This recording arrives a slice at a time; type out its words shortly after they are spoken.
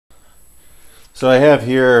So I have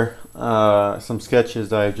here some sketches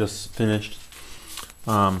that I just finished.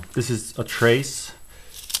 This is a trace,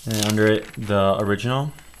 and under it the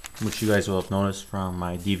original, which you guys will have noticed from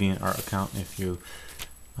my DeviantArt account if you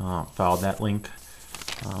followed that link.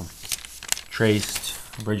 Traced,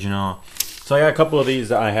 original. So I got a couple of these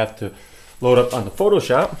that I have to load up onto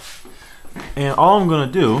Photoshop, and all I'm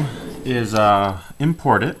going to do is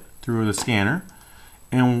import it through the scanner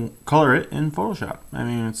and color it in Photoshop. I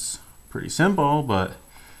mean, it's pretty simple, but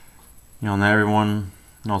you know, not everyone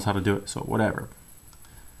knows how to do it, so whatever.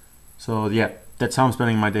 So yeah, that's how I'm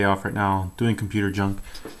spending my day off right now, doing computer junk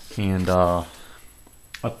and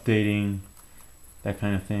updating, that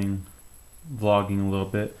kind of thing, vlogging a little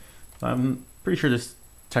bit. I'm pretty sure this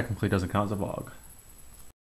technically doesn't count as a vlog.